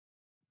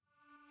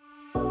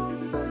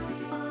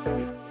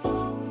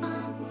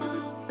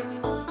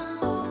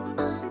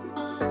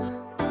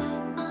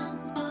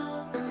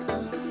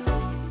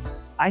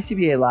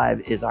ICBA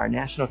Live is our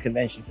national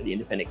convention for the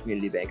Independent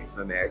Community Bankers of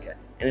America,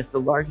 and it's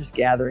the largest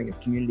gathering of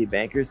community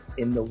bankers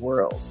in the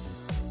world.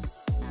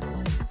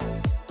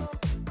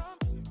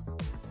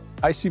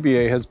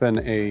 ICBA has been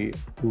a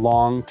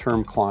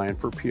long-term client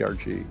for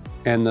PRG,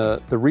 and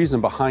the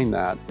reason behind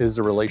that is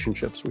the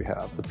relationships we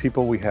have, the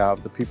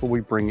people we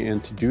bring in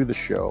to do the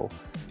show,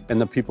 and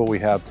the people we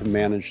have to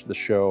manage the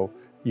show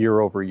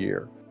year over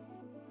year.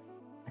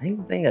 I think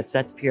the thing that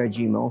sets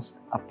PRG most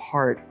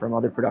apart from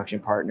other production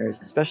partners,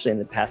 especially in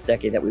the past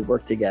decade that we've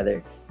worked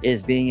together,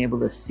 is being able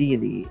to see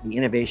the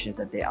innovations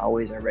that they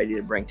always are ready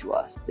to bring to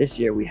us. This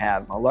year we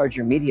have a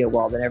larger media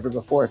wall than ever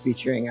before,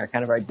 featuring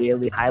our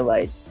daily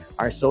highlights,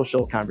 our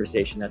social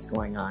conversation that's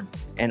going on,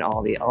 and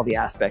all the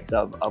aspects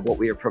of what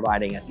we are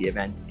providing at the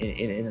event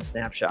in a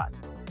snapshot.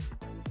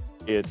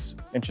 It's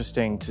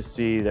interesting to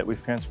see that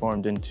we've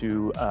transformed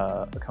into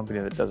a company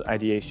that does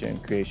ideation,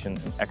 creation,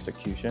 and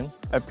execution.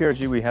 At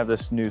PRG, we have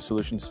this new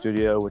solution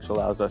studio, which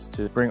allows us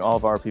to bring all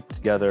of our people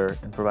together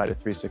and provide a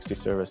 360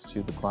 service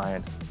to the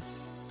client.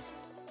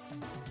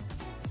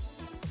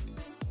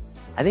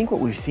 I think what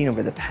we've seen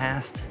over the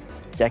past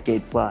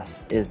decade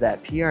plus is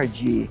that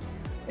PRG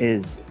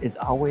is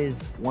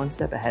always one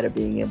step ahead of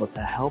being able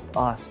to help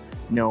us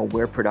know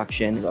where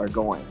productions are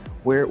going,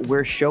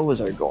 where shows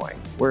are going,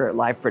 where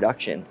live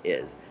production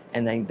is.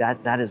 And then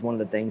that is one of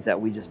the things that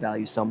we just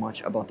value so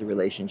much about the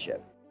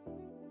relationship.